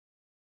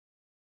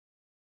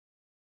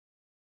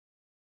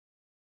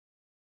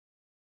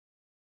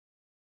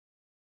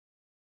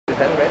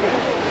දැන් වැඩි.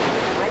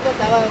 මයික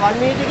තව 1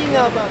 මීටරකින්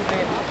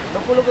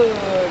ලොකු ලොකු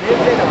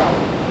රේස් එකක්.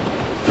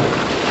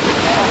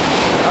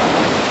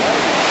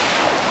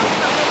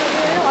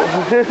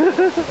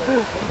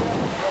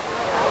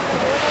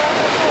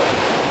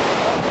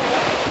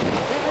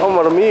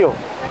 Amor mío.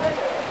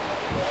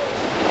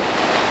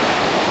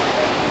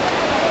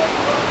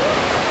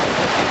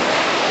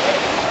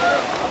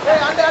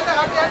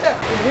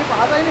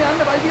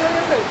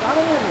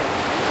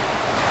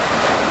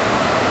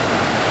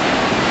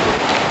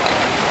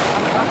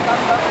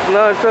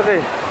 No, it's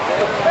okay.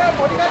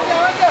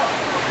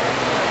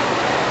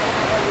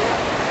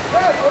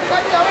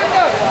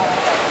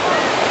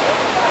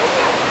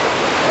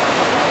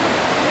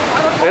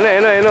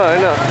 I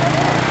know.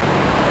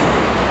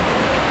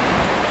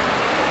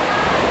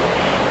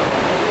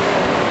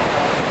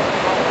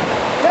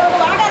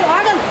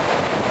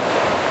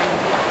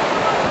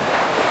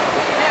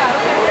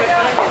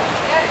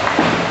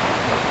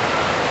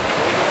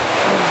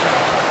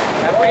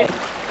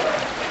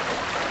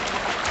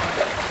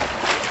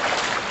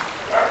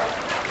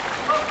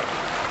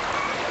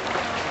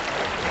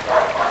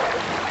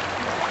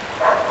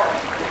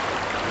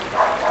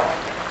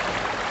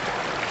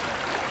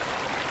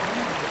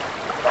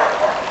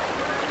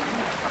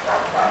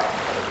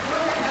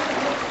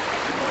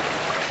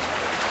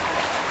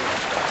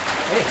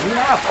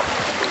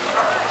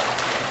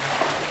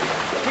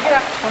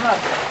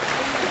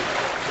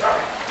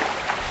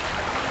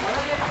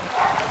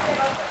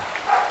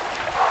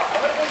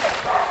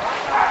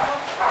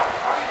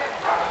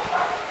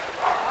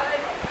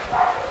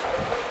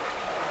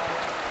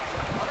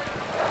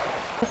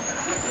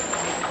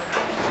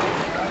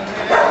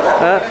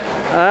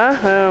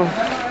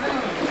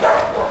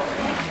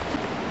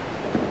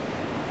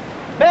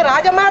 මේ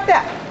රාජ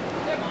මහත්තයා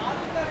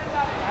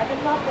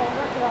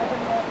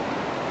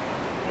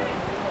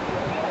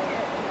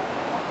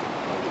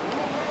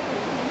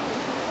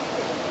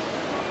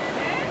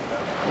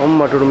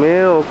අම්මට මේ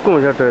ඔක්කොම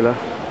ෂට් වෙලා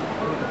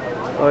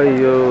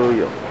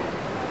අයියෝ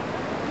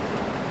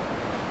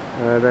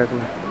වැඩක්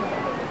නෑ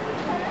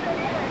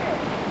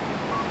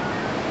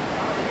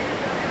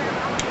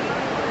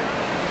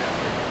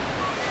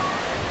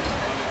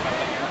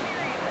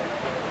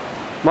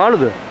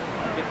මාළුද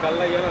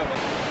කල්ලා යනවා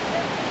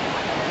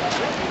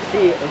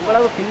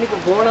எவ்வளவு பின்னுக்கு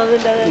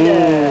போனதுன்றது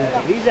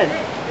ரீசன்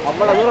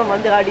அவ்வளவு தூரம்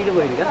வந்து காட்டிட்டு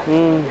போயிருக்கா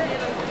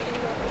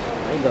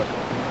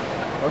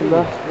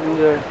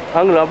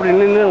அங்கே அப்படி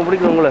நின்று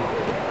பிடிக்கும் உங்களை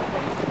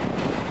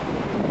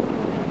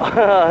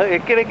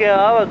எக்கடைக்கு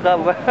ஆவக்கா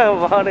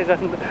வாடகை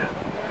கண்டு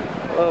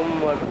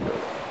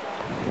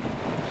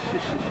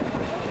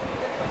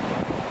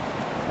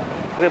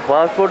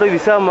passport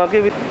visa Makki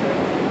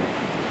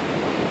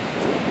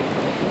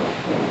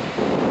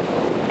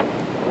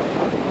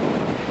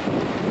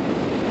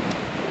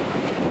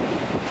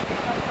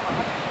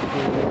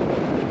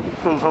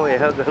mau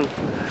ya kan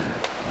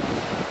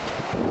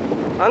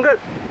angkat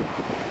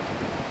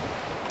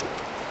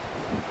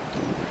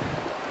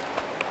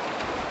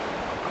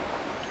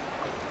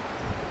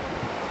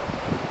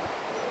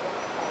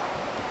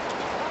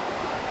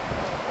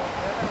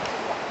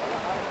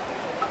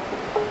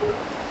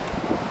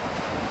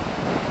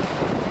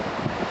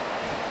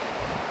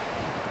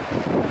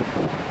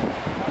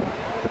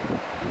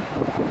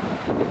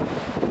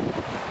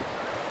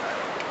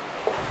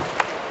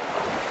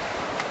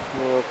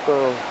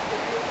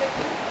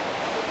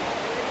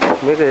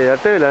මේක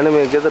යට වෙලානේ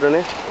මේ ගෙදරනේ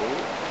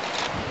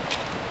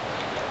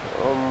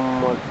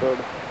අම්මට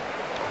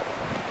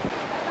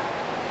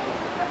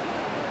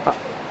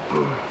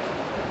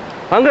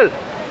අංකල්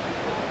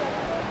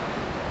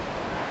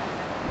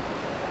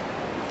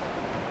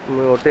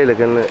මේ හොටෙල්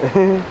එකනේ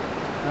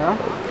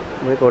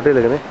මේක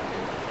හොටෙල් එකනේ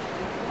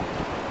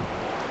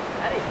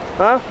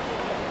හරි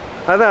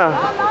අதான்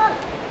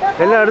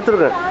எல்லாம்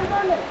எடுத்துருக்கேன்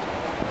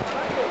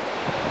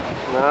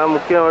நான்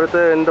முக்கியம்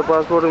அடுத்த எந்த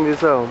பாஸ்போர்ட்டும்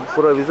விசா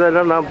பூரா விசா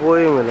இல்லை நான்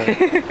போயும் இல்லை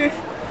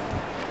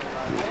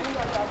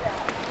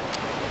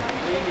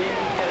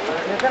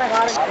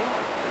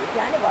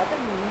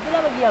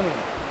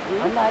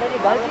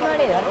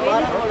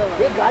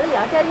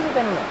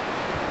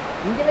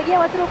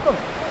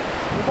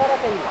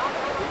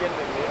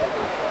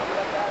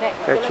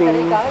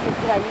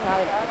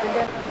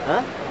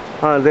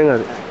देंगे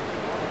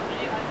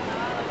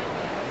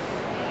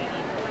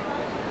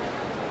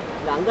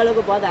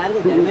அங்களுக்கு பார்த்தா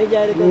யாருக்கு டேமேஜ்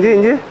ஆயிருக்கு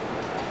இங்க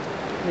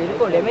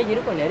இருக்கும் டேமேஜ்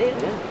இருக்கும் நிறைய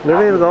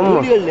இருக்கு அம்மா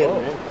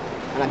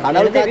ஆனா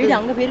கடவுளே வீடு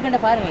அங்க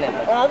போயிருக்கேன்டா பாருங்களே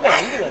அங்க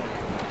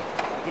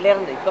இதுல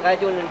இருந்து இப்ப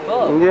காய்ச்சி ஒண்ணு நிப்போ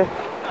இங்க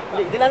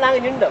இதுல நாங்க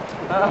நின்றோம்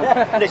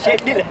இந்த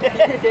ஷெட்ல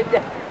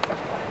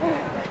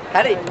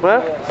ஹரி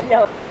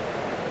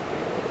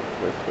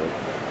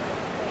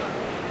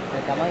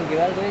கமாய்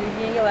கேவல்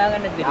போயிங்க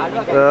வாங்கන්න දෙන්න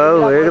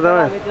ඔව් ඒක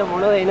තමයි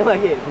මොනවද එන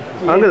වගේ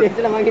අංකල්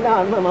ඉතල මම හිතා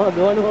අන්න මම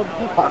දුවනවා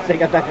පස්සේ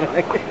කතා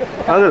කරන්නේ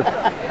අංකල්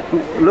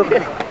look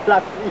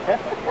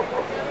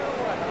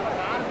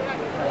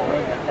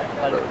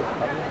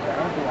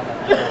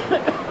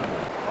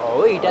ඔව්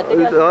ඊටත් එක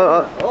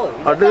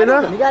අඩ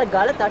වෙලා නිකන්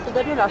ගාල තට්ටු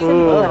තට්ටු ලස්සන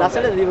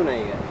ලස්සන දිනුනා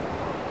ඒක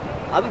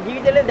අපි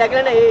ජීවිතේ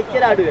දැකලා නැහැ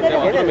එච්චර අඩු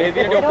වෙනවා. මේ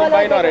දිනේට ඔක්කොම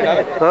බයිනවා රේඩ.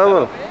 ආව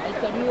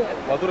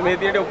වතුර මේ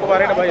දිනේට ඔක්කොම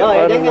වරේට බයි. ඔව්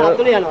දැන්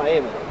අතුලේ යනවා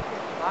එහෙම.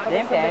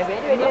 දැන් පෑ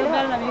බේරි වෙඩි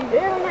ගන්නවා මේ.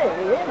 එහෙම නේ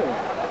එහෙම.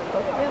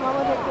 ඔතේ මම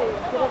දැක්කේ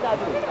ඉතල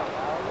දාපු.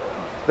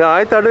 දැන්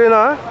ආයෙත් අඩු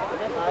වෙනවා.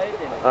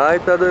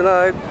 ආයෙත් අඩු වෙනවා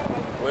ආයෙත්.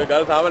 ඔය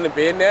ගල් සාමාන්‍ය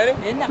පේන්නේ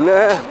නැහනේ.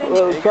 නෑ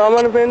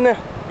සාමාන්‍ය පේන්නේ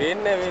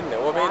පේන්නේ වෙන්නේ.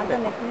 ඔය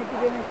පේන්නේ.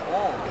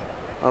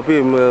 අපි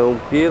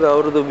කීයද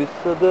අවුරුදු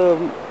 20ද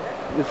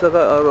 20ක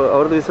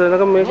අවුරුදු 20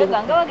 වෙනකම් මේක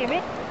ගංගා වගේ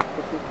මේ.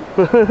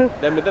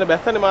 දැන් මෙතන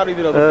බැස්සන්නේ මාරු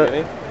විදිහට වතුර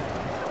නේ.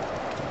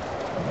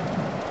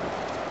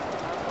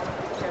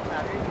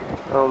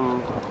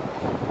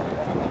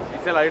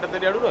 ඉතින් ලයිට් එකත්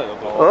අඩු නේද?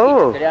 ඔව්.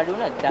 ඉතින් අඩු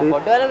නේද? දැන්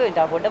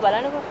පොඩ්ඩ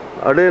බලන්නකෝ.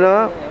 අඩු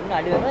වෙනවා. එන්න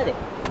අඩු වෙනවද?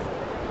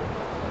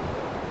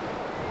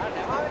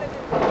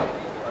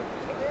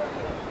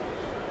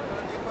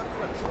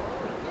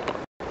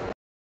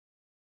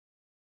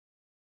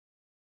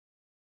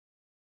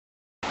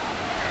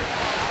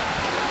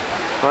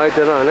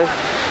 ஆயிட்டு தானே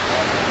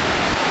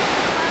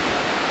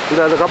இந்த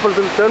அந்த கப்பல்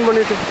டர்ன்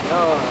பண்ணிட்டு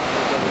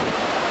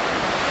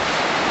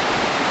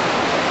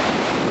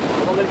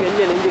உங்களுக்கு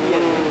எங்க நெஞ்சு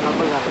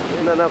கப்பல்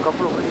இல்லை நான்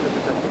கப்பல் பண்ணிட்டு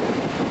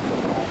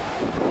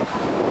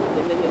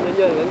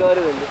நெஞ்சு எங்கே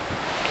வருது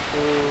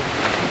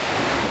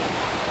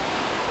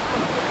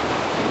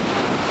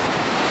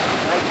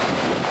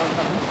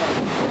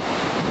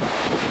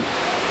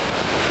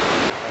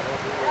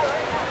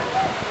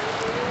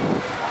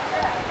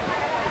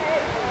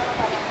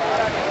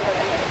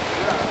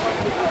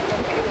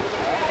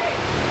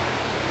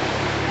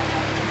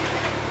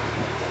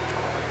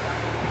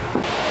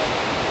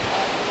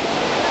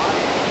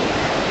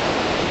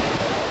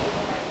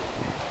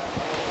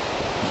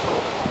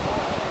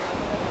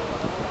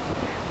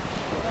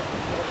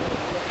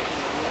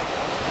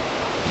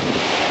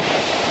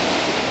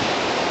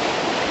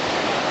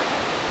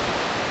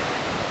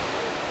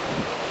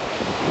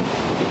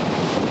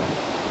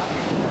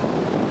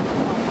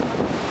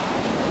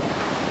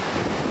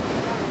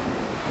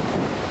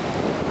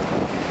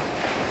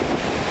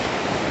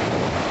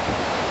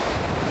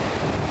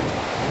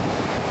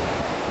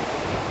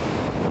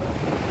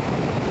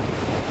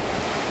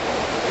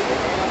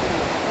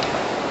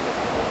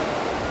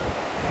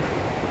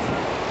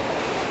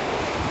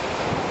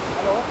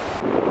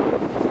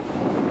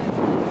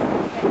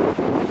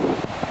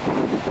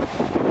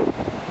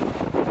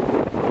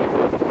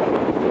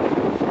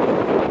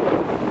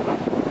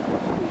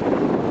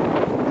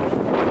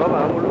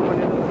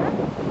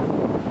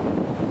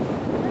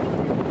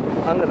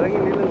அங்கே இறங்கி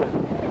நில்லுங்க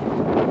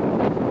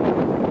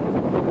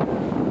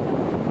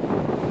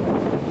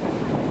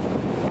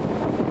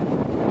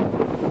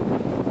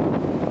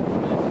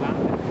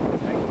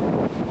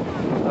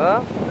ஆ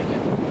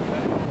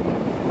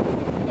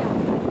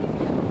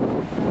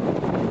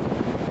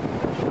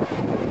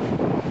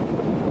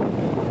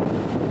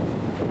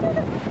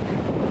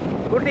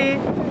குட்டி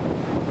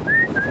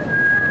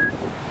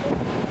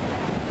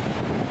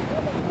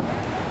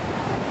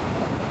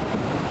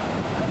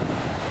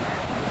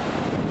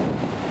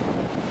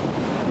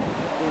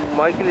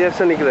மைக்கேல்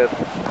ஜாக்சன் நிற்கிறார்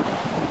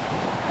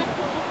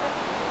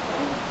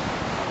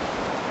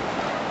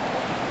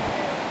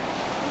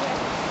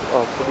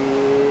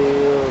அப்படியே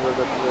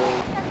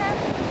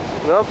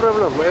நோ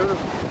ப்ராப்ளம்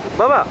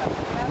பாபா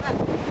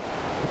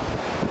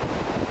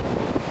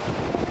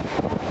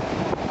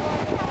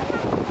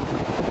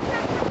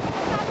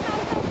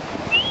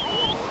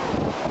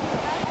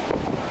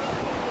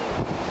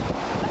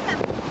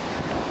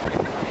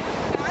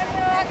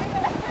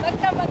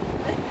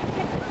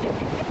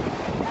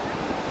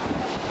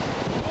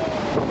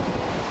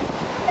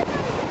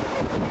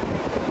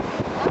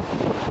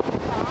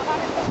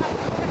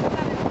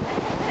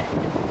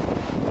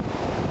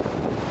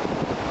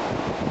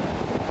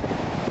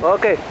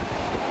ஓகே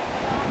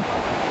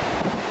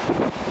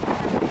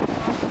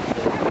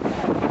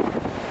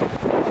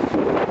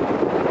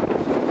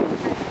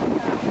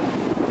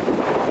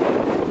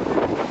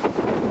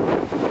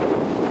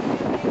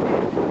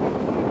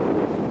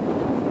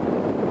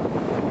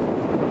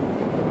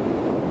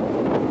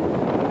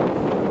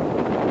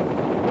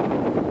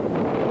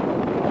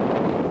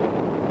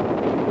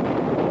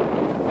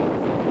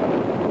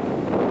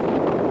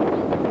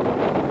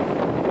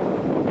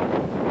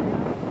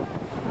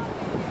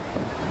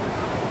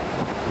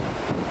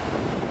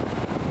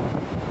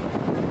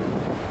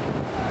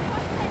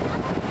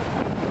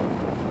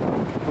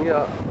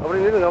அப்படி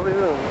நில்லுங்க அப்படி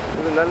நில்லுங்க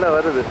இது நல்லா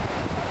வருது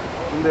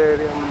இந்த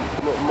ஏரியா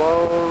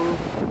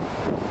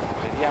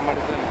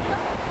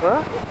ஆ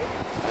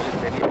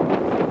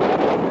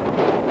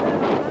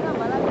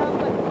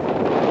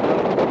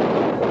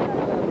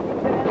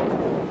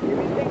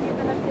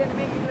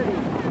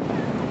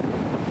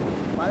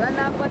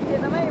බලනාපත්ය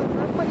තමයි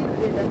උනත්ම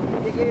කිව්වේ.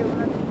 ඒකේ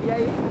උනත්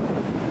කියයි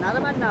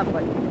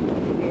නරඹන්නාපත්ය.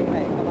 ඒකයි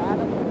එක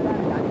වාරක්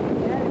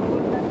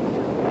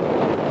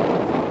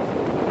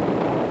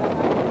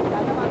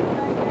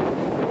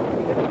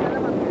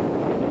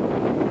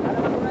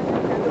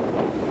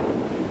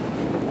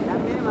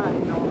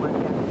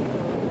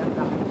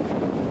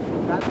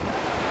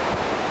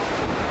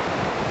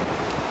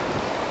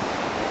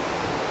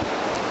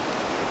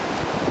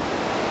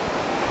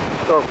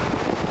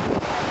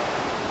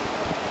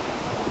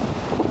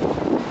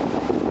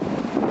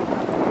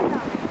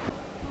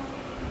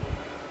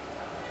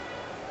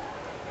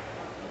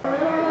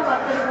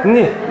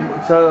Ini,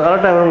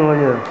 ada yang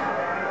ngomongnya.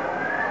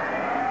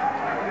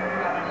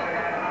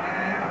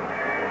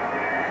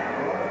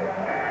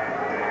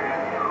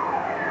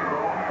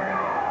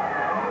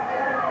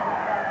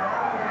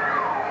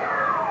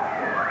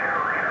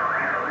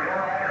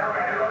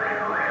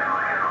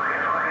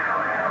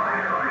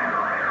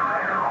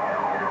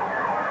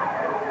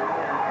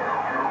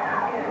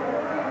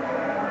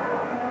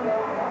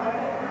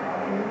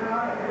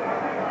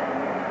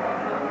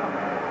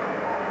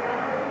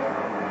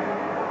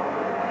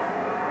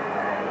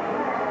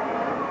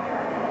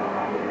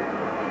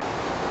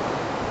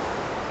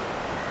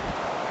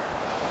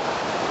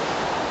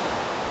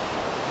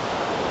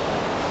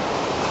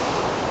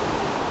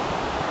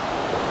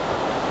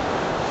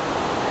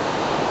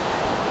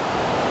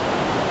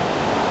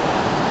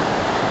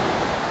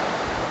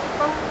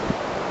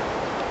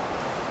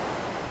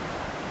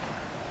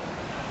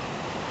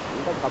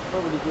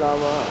 கப்பல்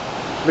பிடிக்கலாமா?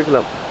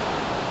 பிடிக்கலாம்.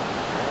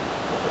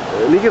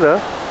 நிற்குதா?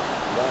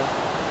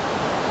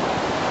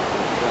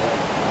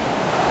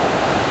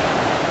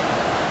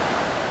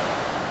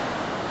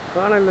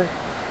 காணல.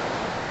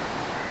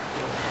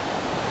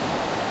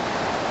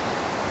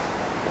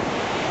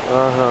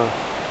 ஆஹா,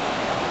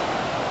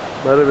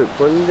 வருது.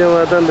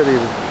 கொஞ்சமாக தான்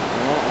தெரியுது.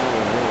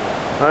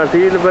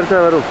 டிவியில்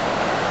பெருசாக வரும்.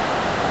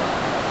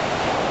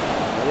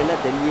 என்ன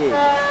தெரியல.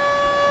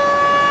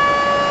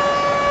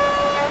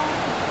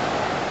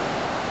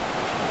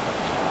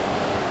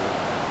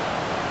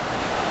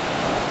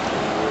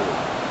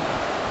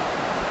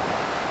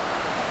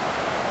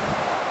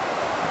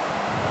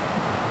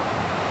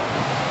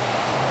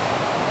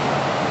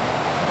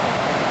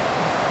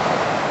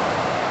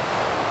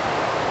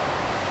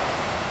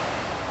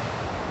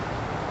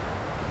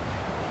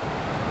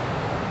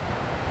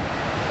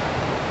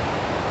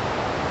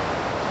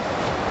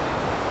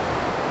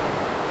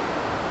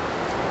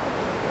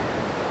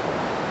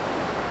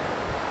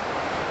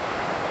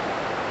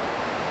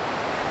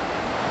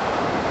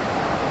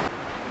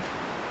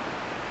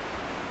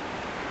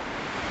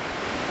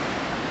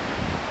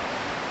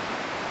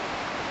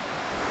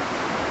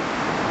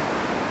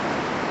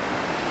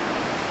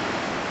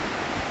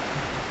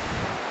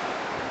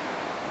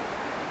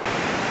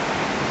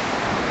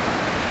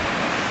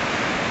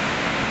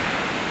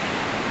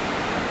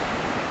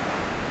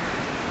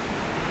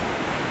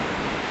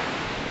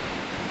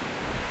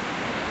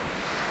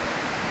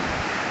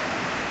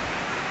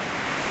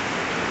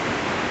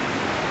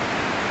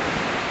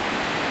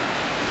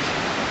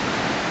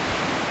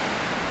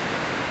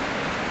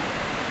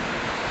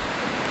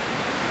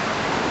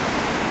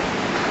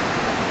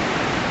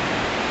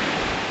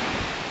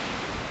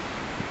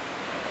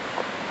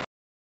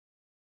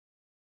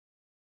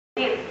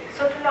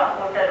 சுற்றுலா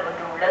ஹோட்டல்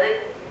ஒன்று உள்ளது.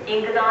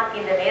 இங்குதான்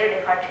இந்த நேரடி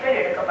காட்சிகள்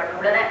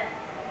எடுக்கப்பட்டுள்ளன.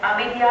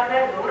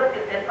 அமைதியாக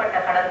தூரத்தில் தென்பட்ட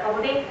கடல்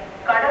பகுதி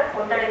கடல்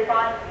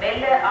கொந்தளிப்பால்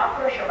மெல்ல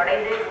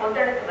ஆக்ரோஷமடைந்து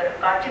கொந்தளித்து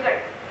வரும் காட்சிகள்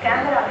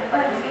கேமராவில்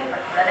பதிவு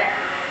செய்யப்பட்டுள்ளன.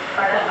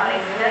 கடல் அலை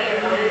சிதறிய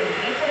போது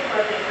நீச்சல்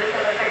குளத்தில்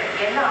குளித்தவர்கள்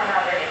என்ன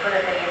ஆனார்கள்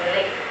என்பது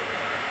தெரியவில்லை.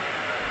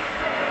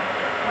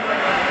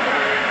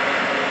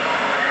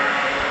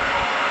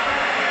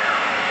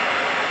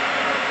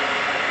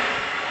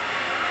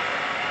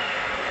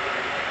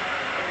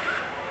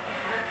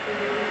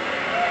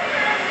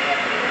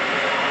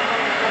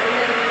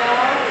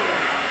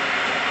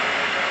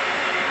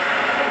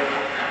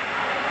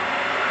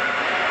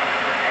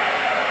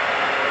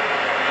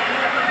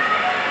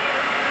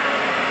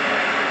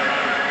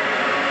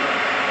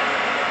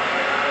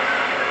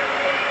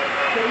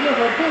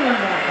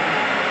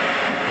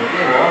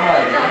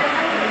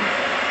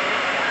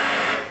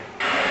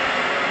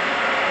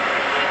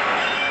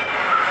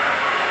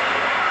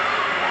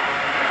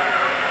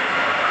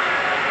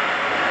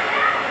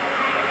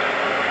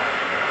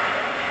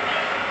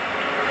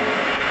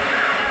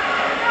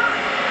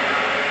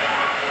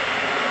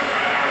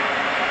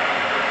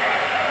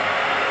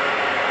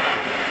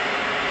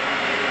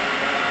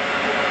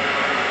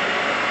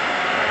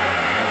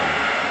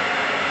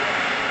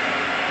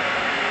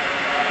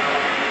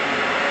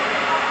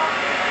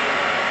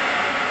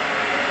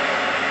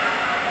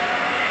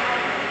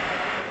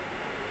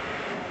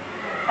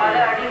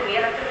 பல அடி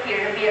உயரத்திற்கு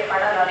எழும்பிய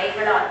கடல்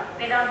அலைகளால்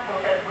பினாங்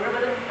ஹோட்டல்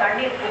முழுவதும்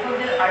தண்ணீர்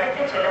புகுந்து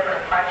அடித்துச்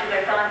செல்லப்படும்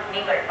காட்சிகள் தான்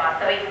நீங்கள்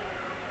பார்த்தவை.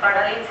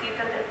 கடலின்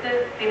சீற்றத்திற்கு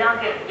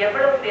பினாங்கில்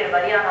எவ்வளவு பேர்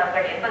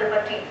பலியானார்கள் என்பது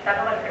பற்றி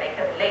தகவல்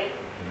கிடைக்கவில்லை.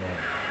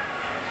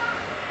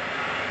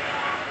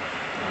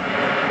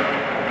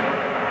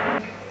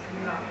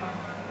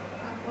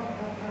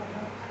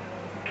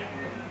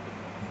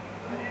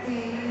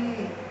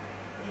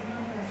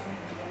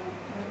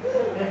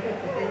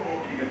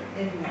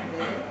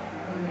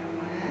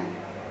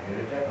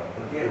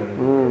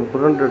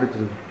 புரண்டு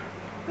அடிச்சிருக்கு.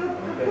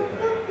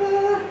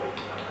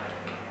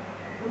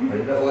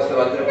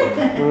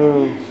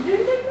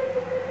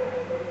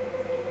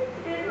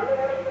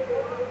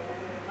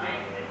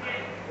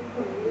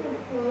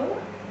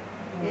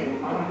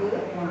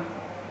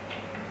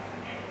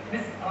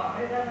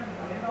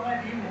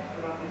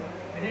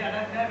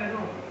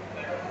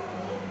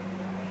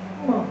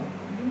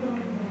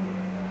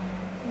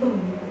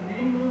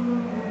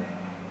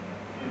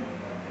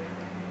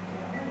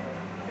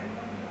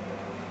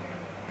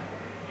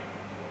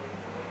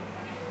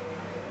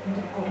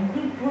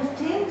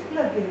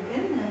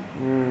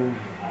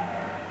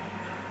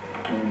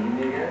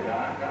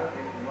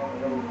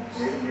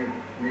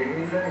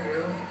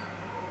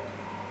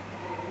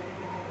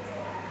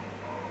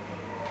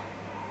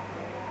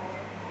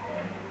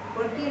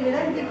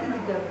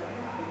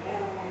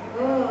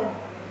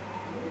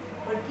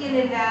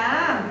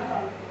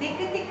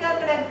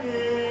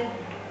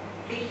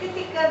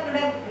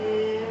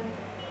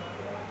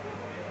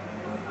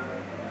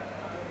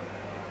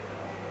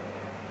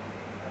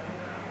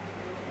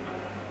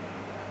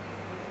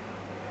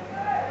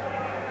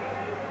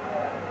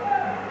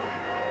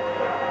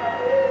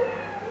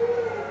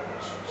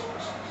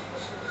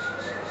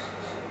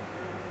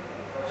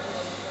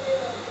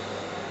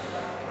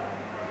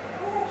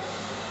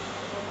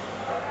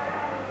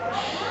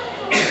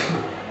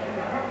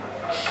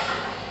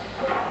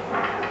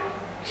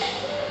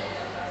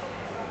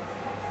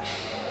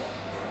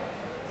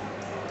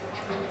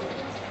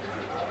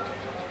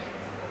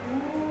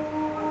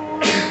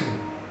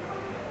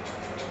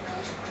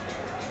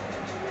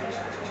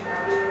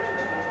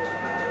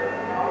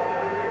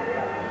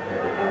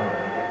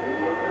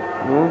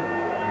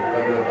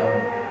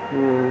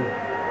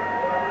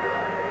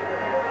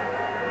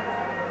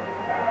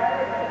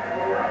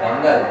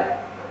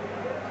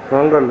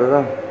 Sanggal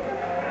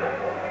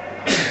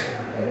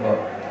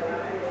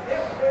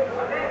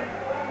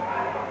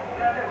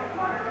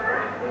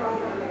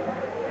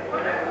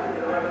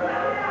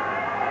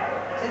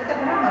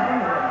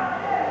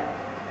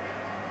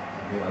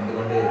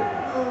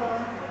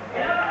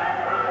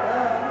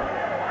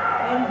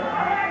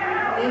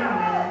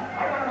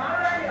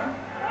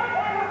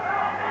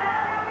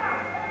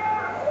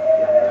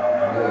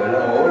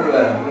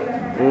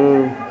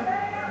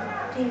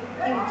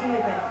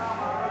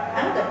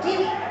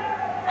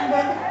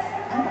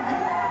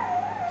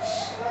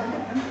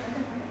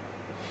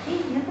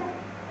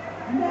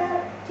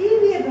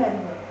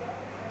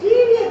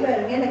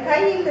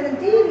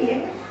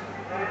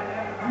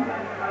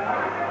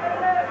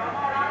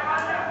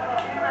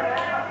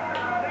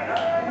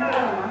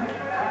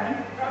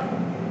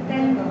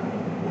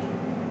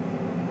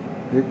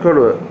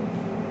Record.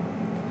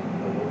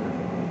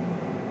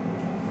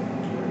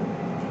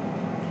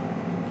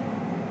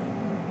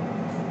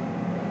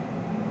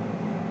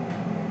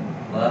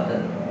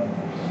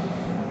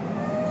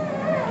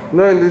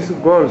 No, this is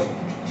gold.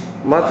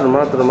 Matra.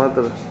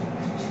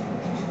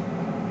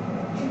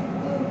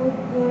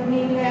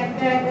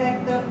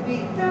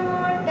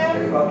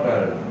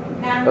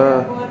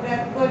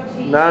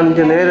 நான்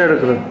இங்கே நேரம்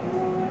எடுக்கிறேன்.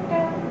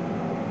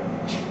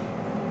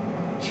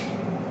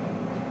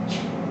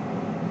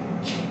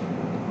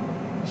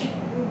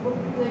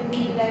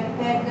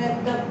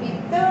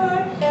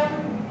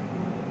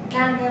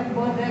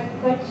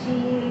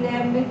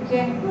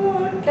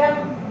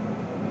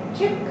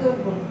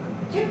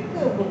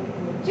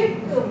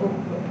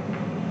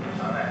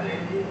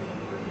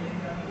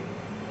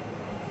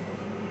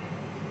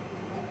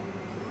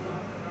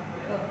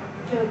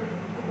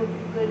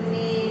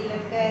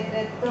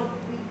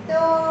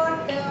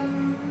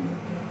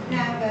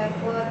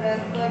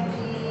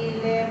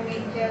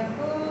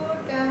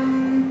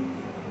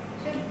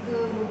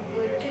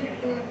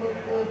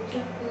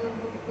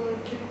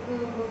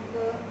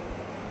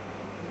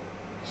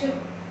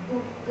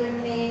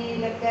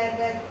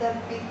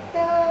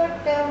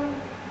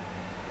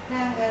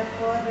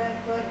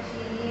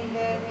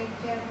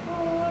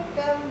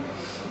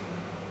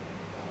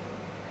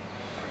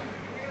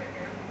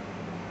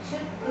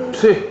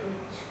 Sí,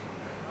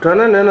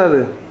 kanan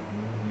என்னது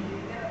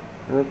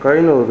கை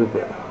நோவுது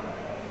இப்போ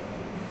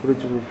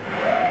பிடிச்சி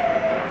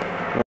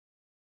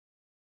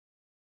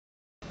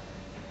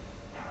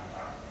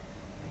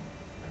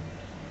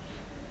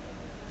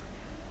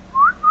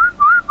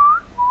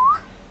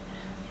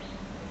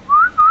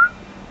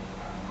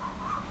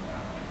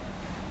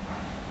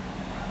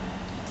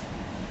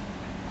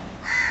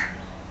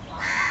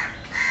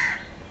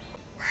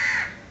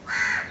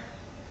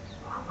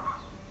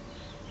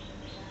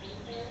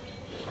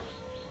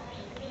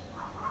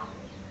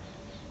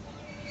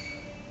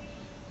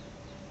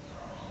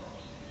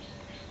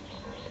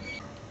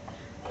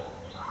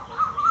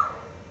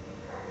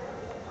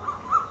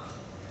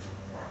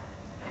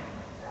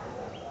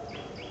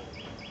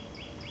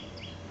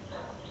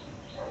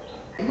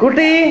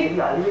குட்டி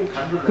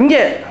இங்க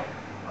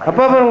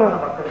அப்பா பாருங்க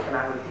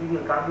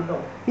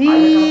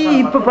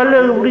இப்ப பல்லு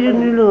பிடிச்சி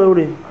நில்லுங்க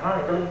அப்படி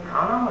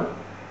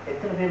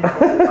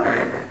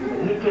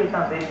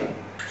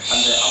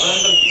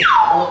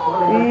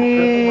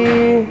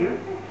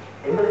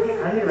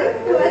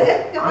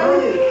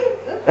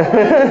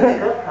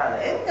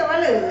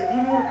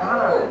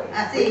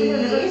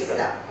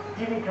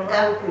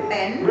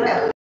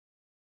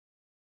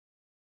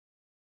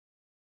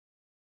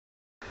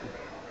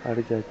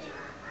அடிச்சாச்சு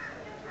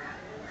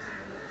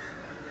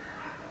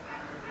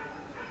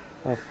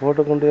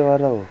போட்டோ கொண்டே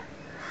வராவோ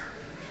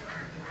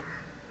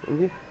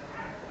இங்கே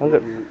அங்கே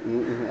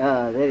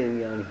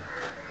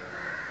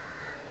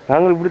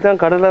நாங்கள்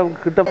இப்படித்தான் கடலை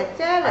கிட்ட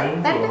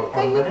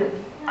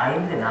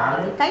 5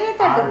 4 கையை 6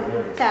 தட்டு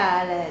 7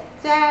 சால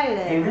சால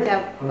இது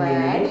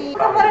சப்பாடி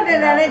உண்மையிலேயே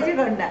நினைச்சு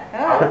கொண்டா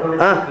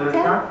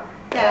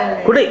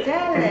குடி.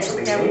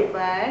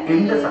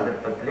 இந்த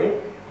சந்தர்ப்பத்திலே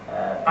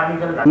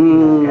பணிகள்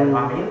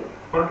வகையில்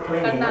பொருட்களை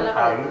நீங்கள்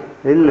காலையில்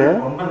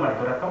 9 மணி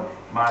தொடக்கம்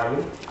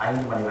மாலையில்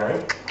 5 மணி வரை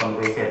கொண்டு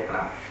போய்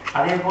சேர்க்கலாம்.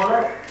 அதே போல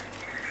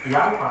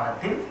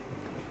யாழ்ப்பாணத்தில்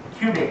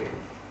கியூபேக்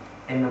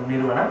என்னும்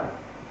நிறுவனம்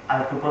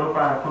அதற்கு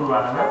பொறுப்பான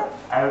குழுவானவர்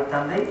அவர்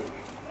தந்தை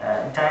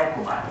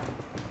ஜெயக்குமார்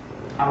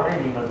அவரை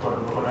நீங்கள்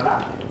தொடர்பு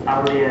கொள்ளலாம்.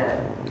 அவருடைய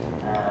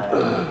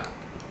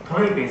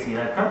தொலைபேசி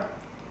இலக்கம்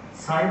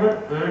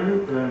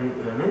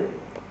 0777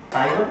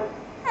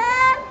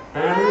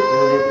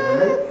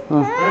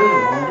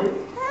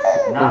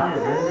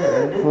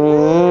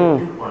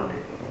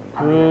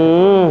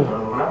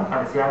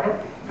 கடைசியாக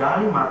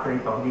காலி மாத்திரை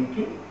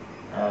பகுதிக்கு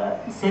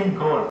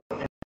சென்கோல்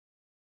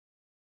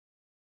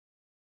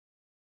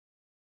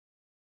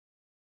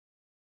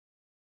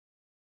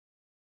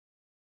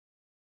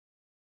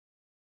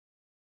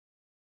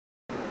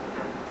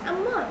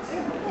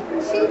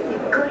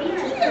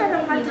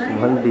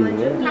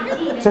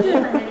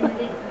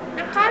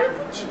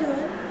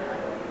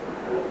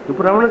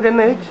இப்போ நம்மளுக்கு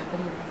என்ன ஏஜ்?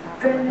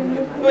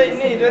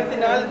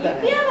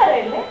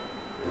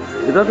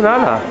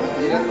 24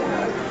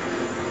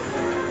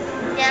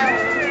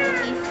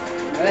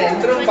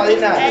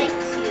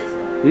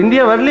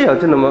 இந்தியா வரலையா?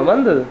 சின்னம்மா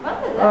வந்தது.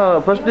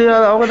 ஃபர்ஸ்ட்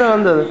அவங்க தான்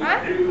வந்தது.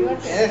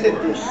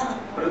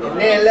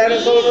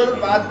 எல்லாரும் சொல்றது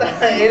பார்த்தா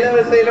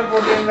இலவசையில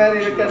போட்டிய மாதிரி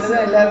இருக்கிறது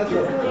எல்லாரும்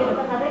சொல்றாங்க.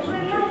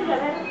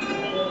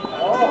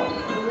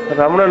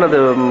 ரமணன் அது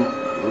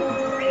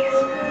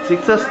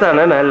 6s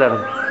தானே? நான்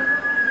எல்லாரும்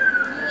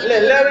இல்ல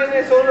எல்லாரும்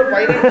சொல்ற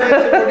 15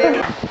 வயசு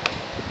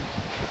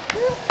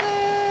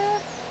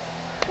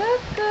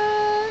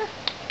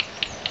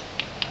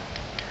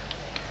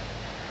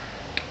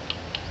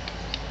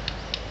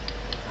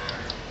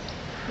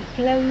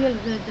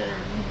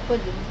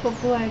போட்டிய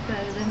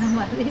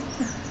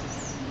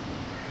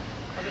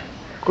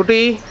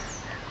குட்டி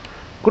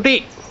குட்டி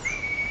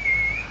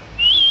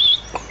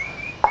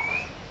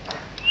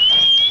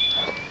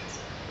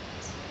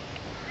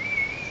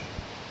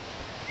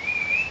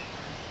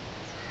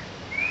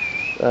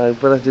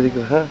இப்பதான்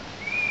சிரிக்கிறேன்.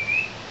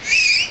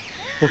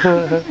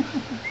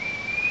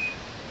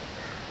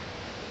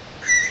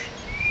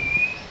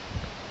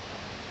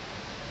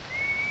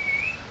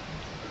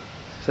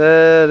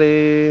 சரி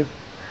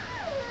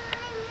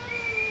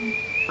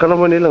கண்ண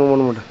பண்ணிடலாங்க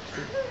மூணு மாட்டேன்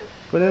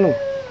பண்ணிடலாம்.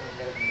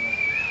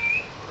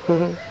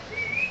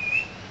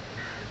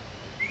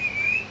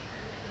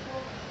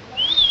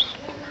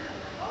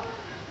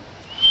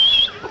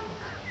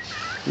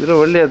 இதில்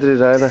வெள்ளை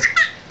ஏற்றுறா என்ன?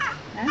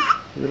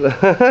 இதில்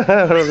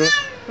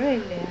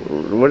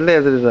வெள்ளை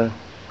ஏற்றுறா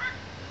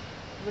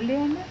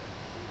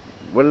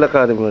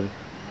வெள்ளைக்காரி மாதிரி.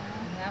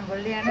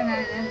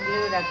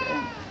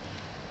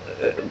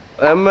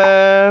 அம்மா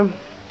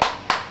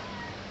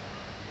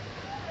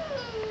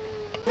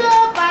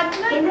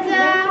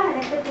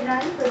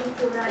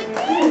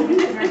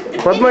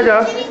பத்மஜா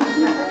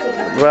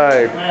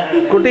ரைட்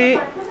குட்டி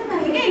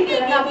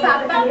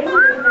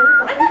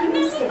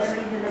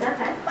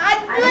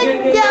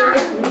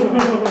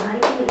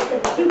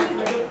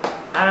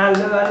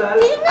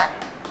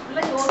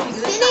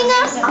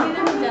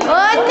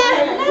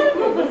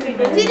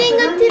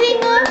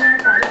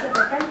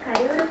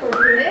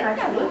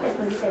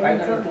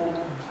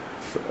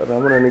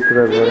ரமண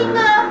நிற்கிறார்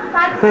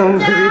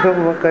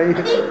கை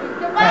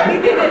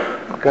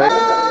கை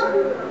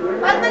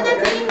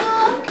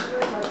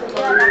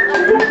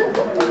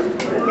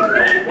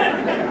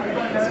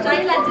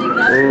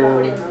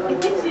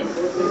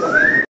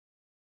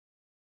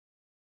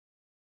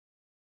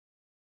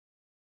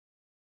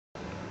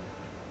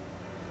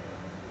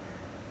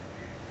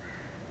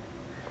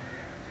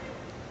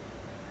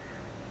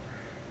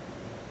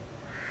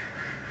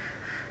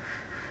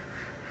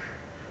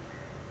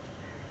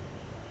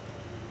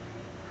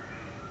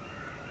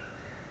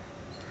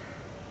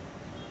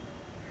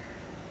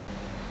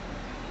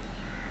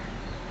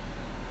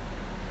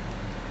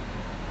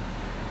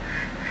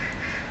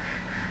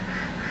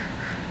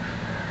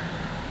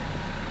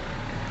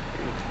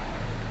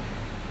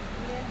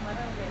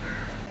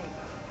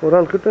ஒரு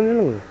ஆள் கிட்ட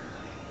நில்லுங்க.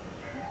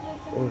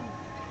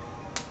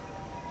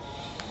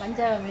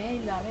 பஞ்சாபமே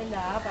இல்லாம இல்ல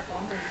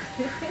பக்கம்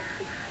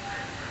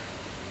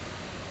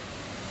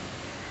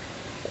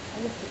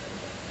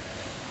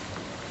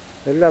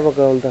எல்லா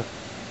பக்கம் தான்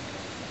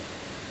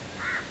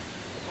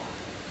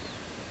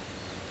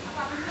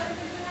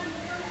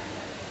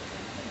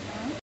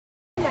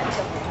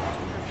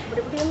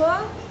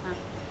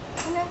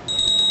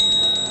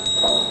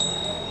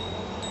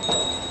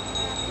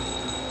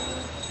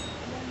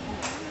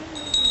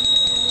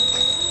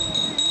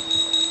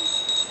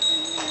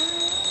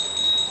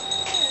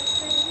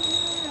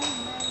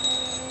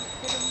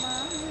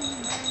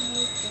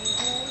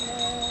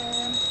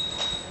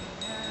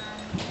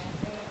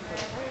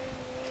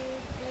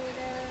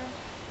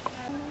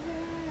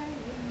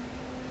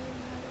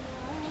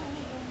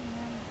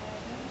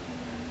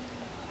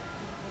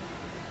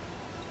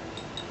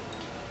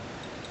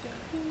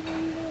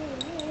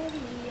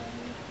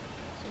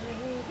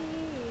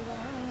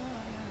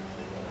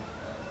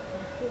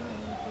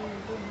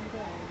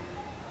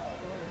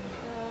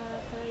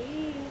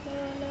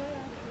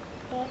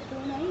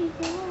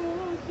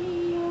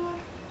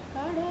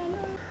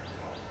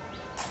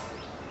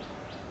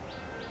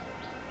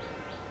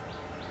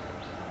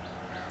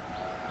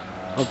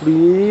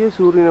அப்படியே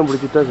சூரியனை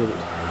பிடிச்சிட்டா சரி.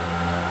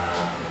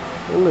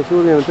 என்ன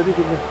சூரியனை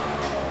தெரியுது?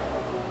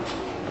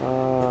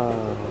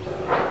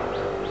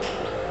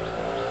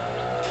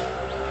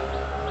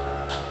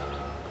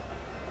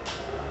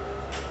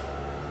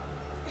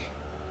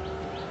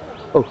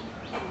 ஓ,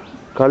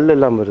 கல்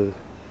எல்லாம் வருது.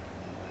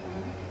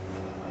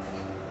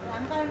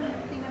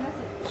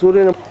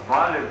 சூரியன்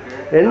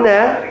என்ன?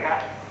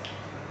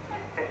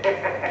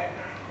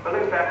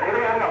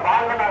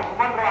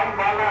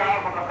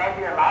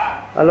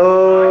 ஹலோ,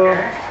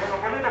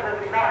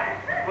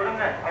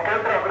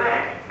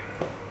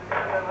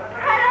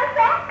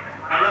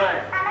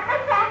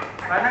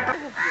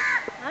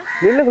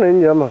 நில்லுங்க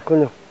இங்கே. ஆமாம்,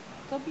 கொஞ்சம்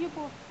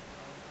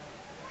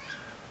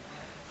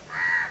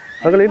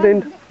அங்கே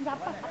இந்த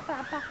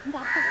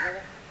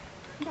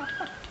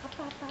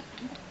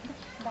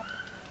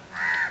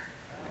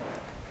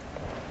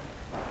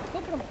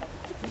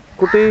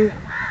குட்டி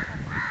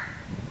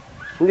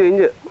இங்கே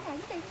இங்கே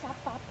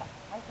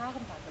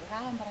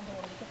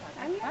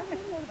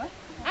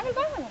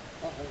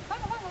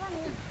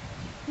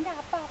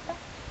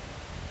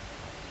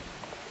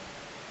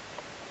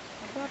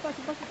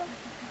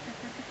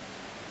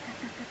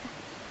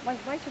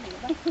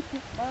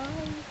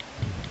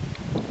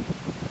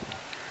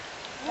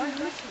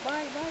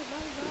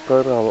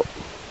கருங்காவோ.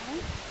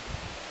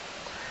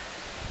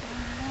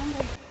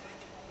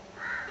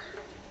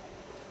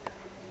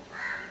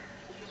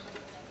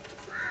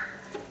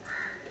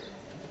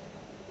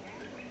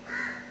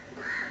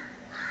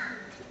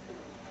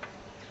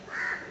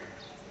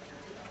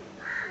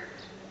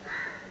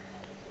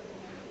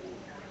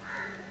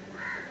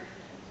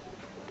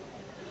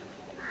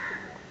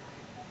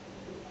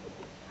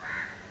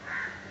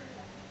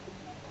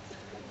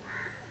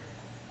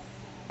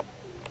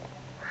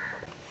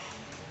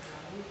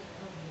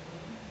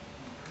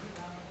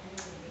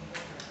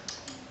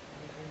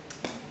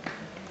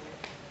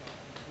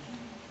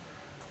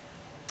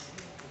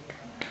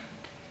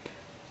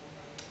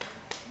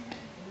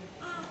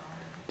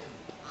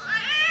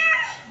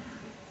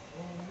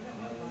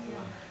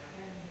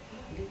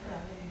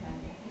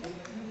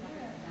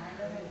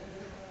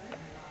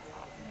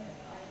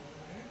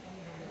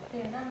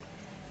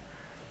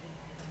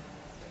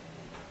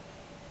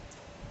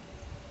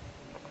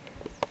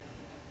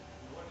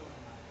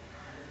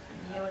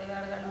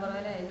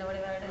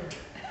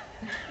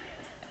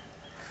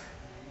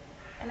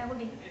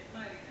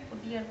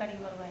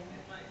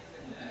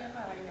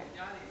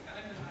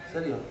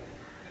 சரியா?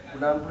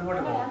 நான் இப்படி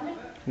போட்டேன்.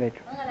 Right.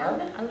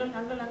 Uncle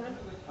uncle uncle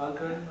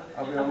uncle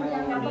அப்படி அம்மா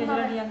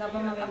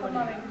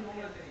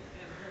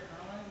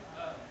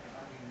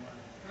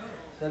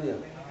சரியா?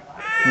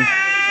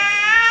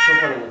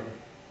 சூப்பர்.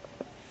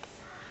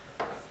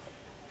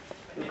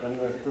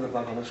 கண்ணு எடுத்து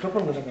பார்க்கணும். ஸ்டாப்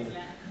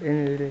பண்ணுங்க.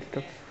 என்ன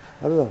ஸ்டாப்?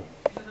 அதுதான்.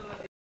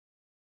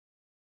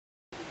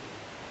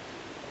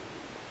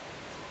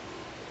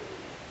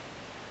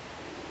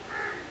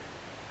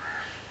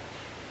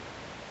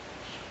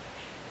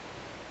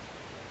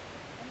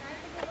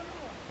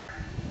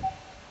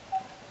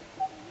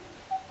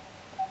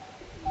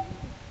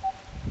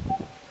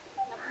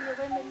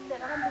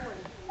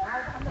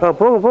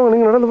 போங்க போங்க,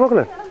 நீங்கள் நடந்து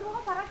போகல.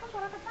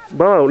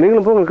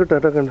 நீங்களும் போங்க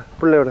கிட்ட டக்குன்னு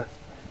பிள்ளையோட.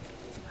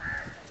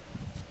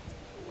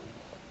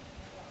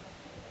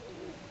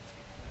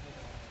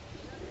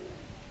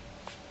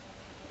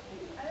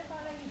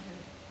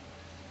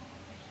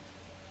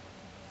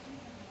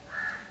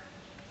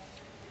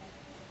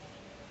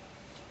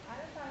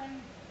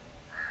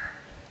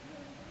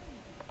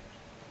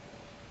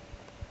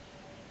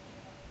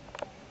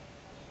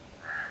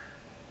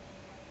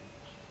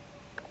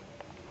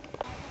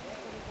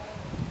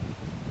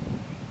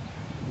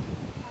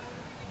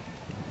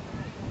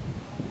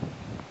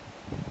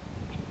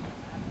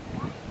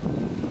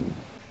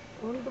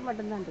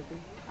 மட்டும்தான் இருக்கு.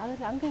 அது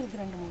அங்கே இருக்கு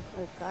 2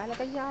 3 காலை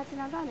கையை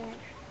ஆச்சினா தானே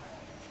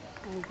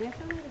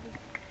பேசாமல் இருக்கு.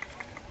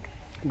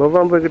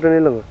 பவாம் போய்கிட்ட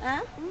நில்லுங்க.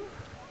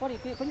 போடி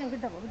கொஞ்சம்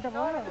கிட்ட கிட்ட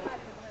போக.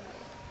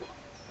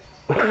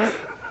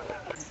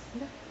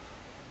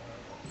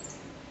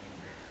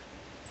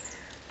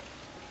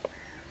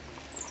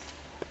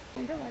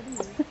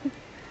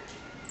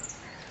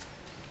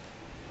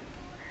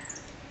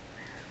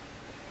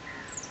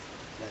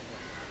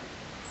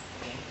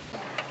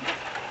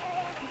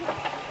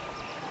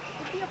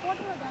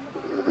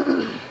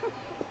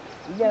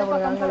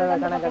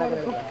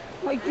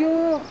 ஐயோ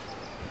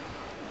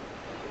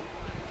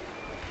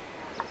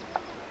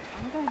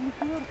அங்கே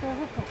இன்னைக்கு ஒரு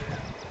போகட்டும்.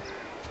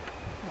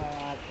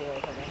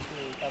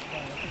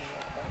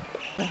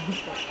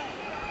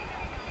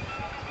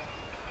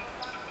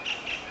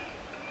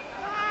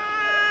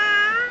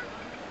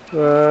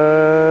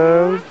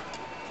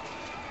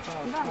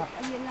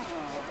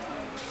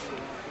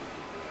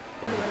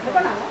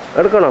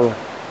 எடுக்கணும்.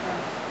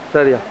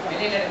 சரியா?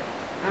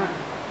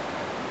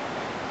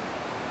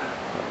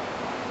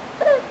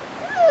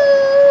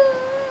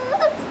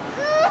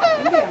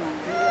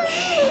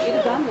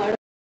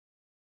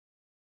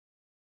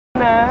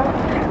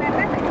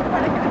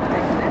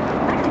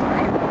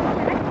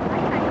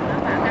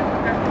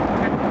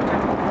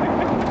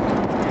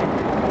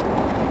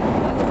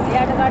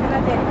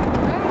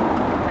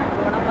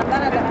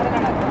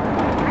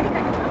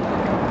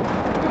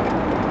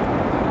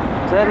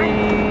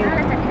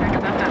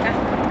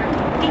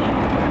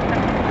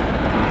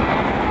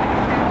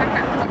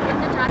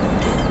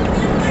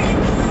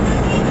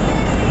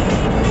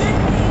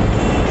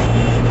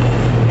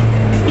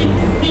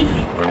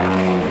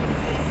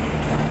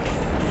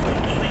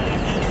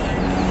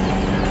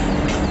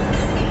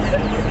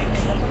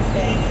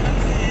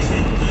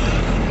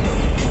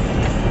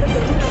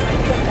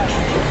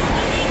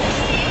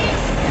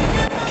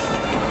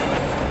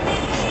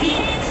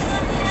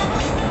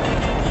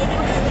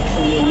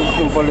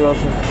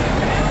 பள்ளிவாசல்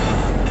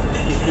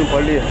முஸ்லீம்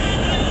பள்ளி.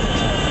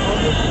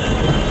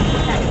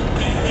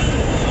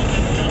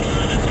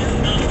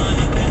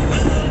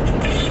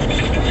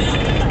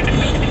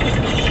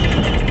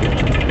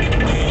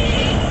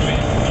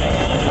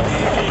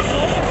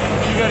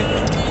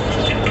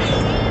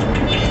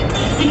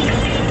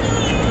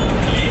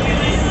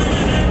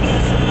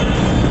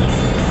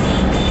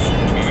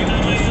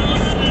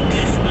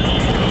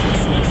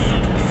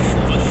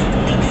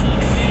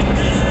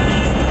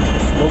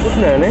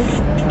 Bagusnya nih.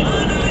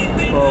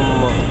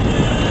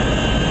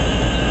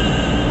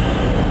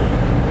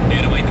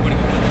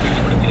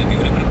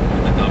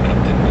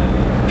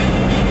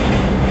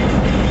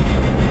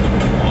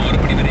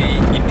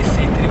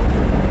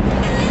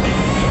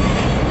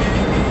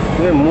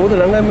 Ini mood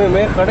langga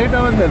me khade ta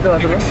bande to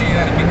atlo.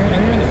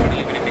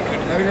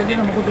 Lagi lagi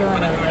namu ko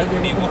jalan lagi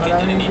ni ko khala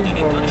ni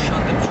ko.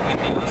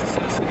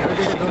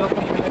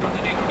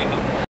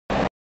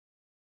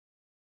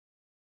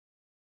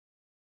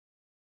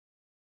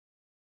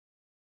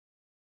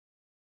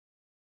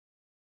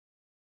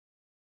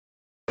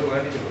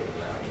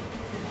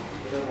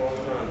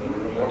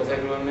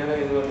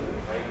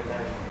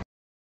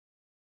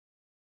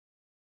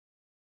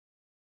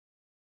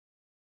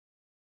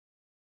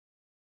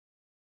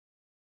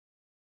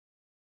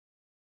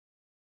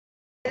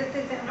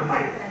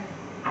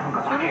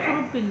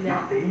 சுறுசுறுப்பில்லை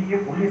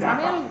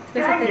சமையல்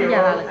பேச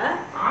தெரியாத ஆளுக்கு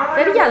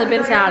தெரியாது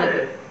பெருசா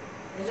ஆளுக்கு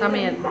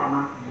சமையல்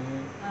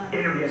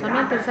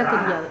சமையல் பெருசா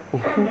தெரியாது.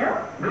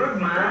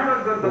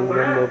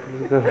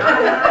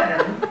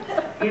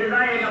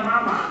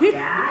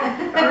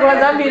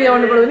 உங்களதான் மீறி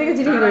ஒன்று கொடுத்து நீங்க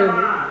சிரிக்க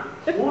போயிருது.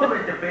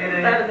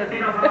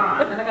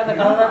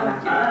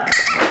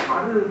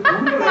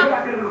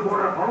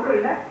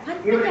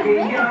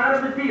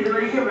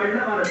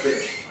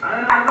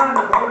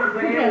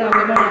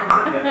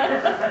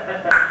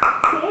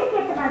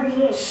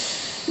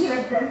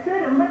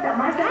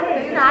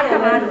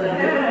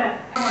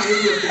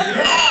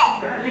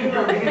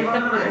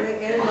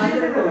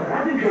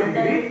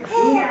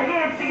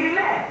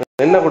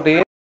 என்ன குட்டி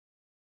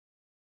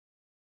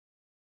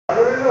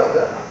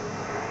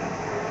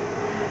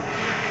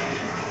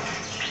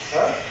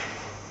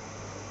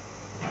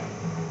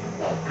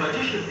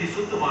கஜசக்தி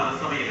சுத்தமான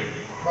சமையல்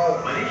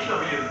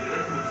மலேசியாவில் இருந்து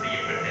இறக்குமதி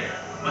செய்யப்பட்ட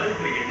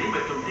மரக்கறி எண்ணெய்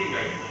மற்றும்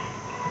தேங்காய் எண்ணெய்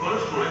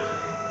கொலஸ்ட்ரால்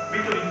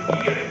விட்டமின்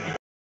இ அடங்கிய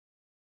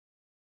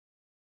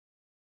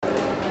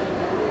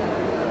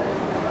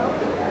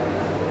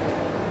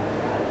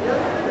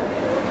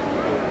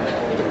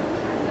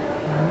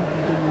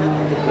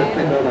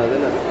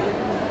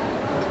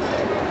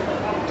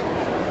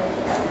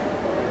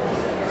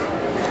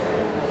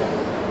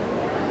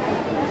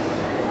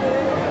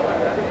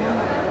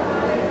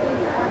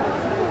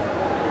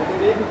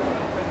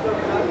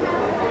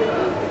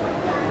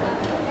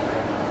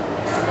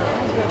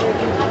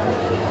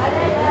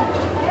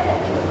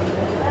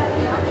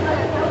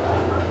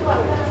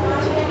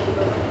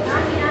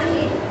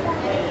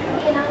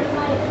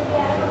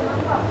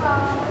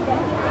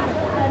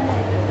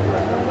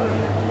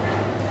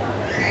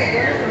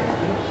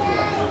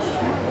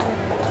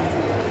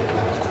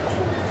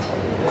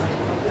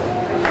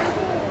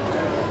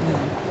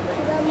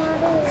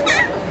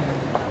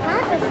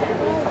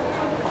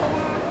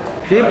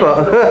Keeper.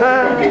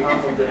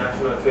 The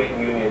National Trade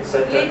Union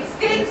Center,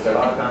 Mr.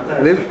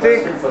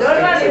 Lipstick.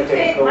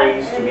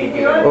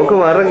 Okay,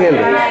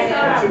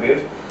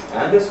 contribute,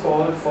 and this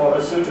called for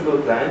a suitable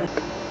plan.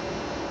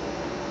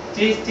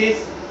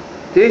 Cheese.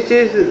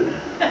 Cheese.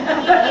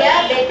 Yeah,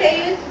 better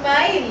you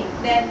smile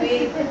than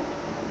wait.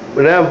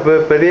 Nah,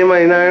 periyama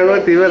ina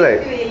tivarai.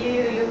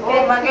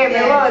 Oh, mage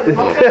mewa.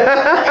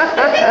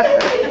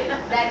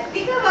 That's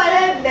the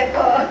color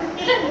deko.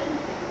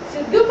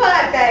 Suddu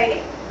paatai.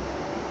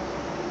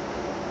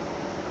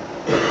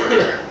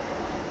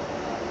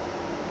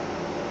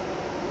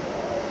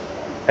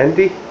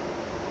 Auntie.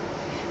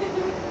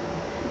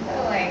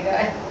 Oh my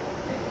god.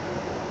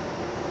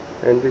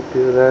 Auntie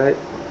tivarai.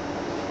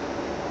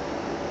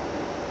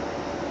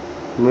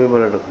 Muy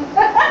barato. What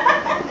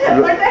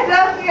are you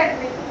laughing at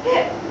me?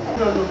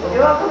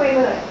 You walk away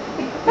with it.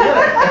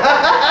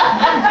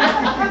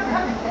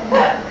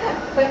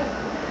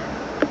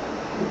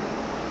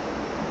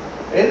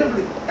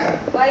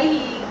 Why he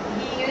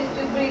used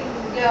to bring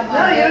your mother?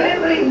 No, you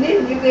didn't bring this.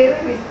 You gave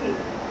me whiskey.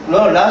 No,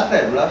 last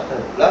time.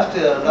 This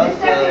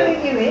time you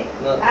didn't give me.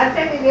 No. Last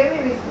time you gave me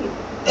whiskey.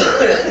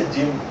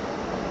 Jim.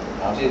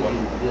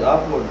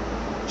 Upward.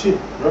 Chip.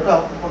 Not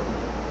upward.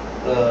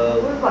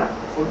 Full pot.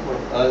 Full pot.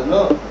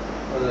 No.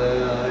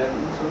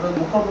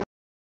 Mukha.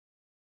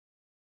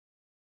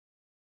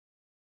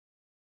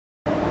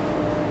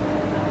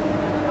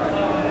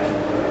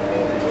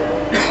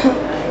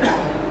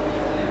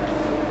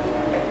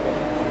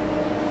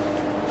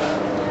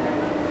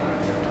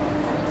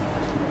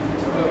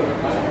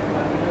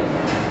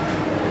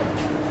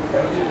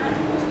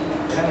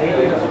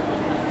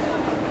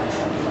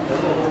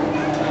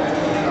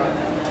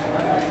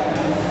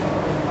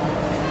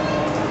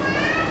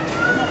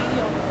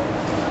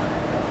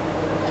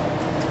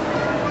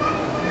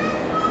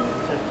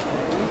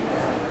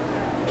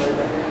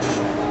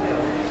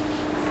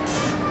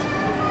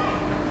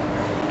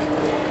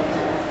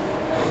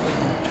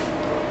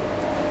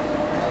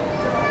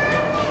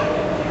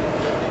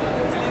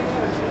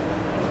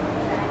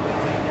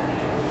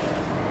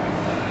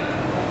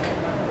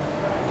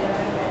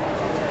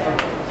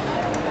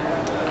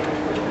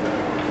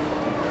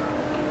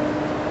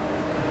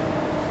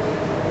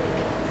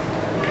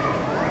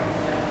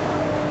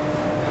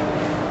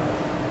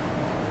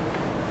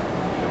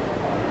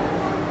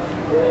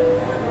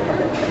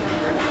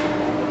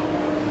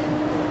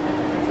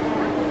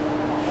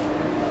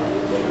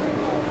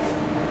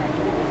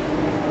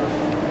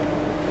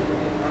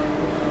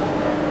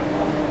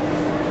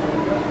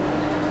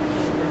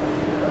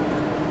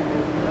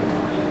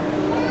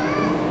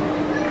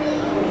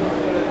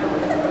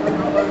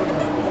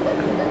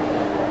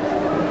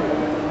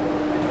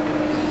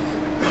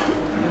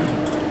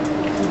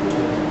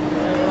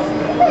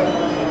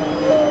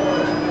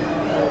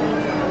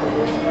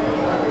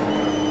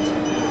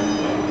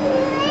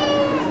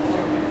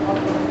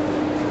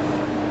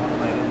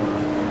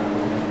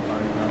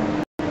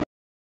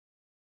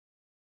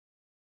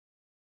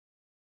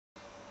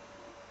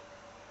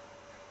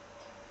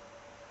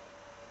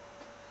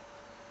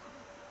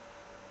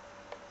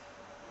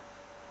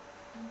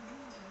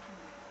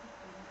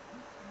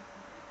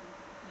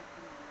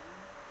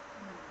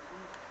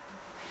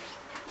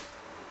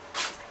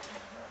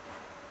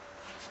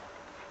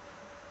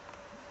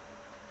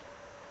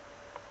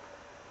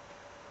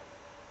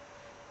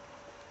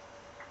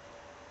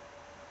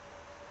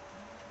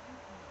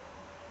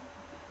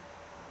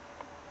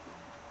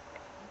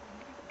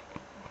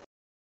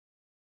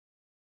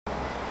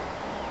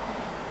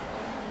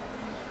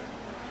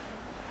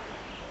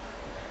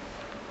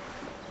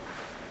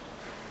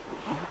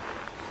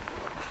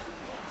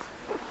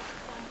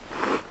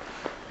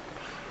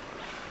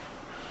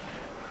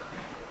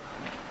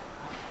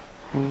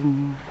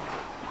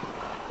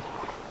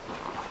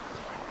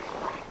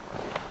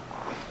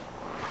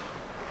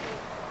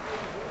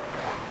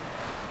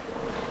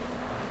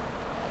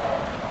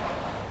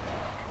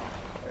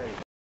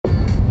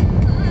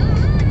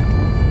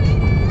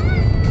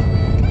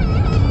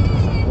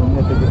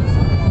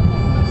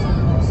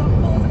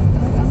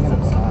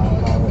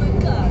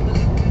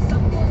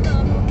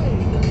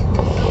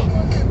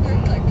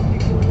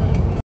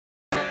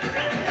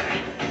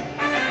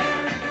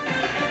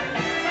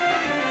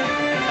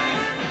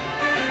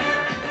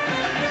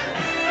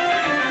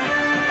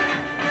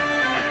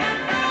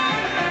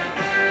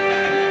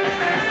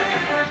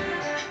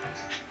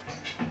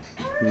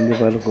 Ini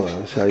baru kok,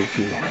 saya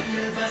sih.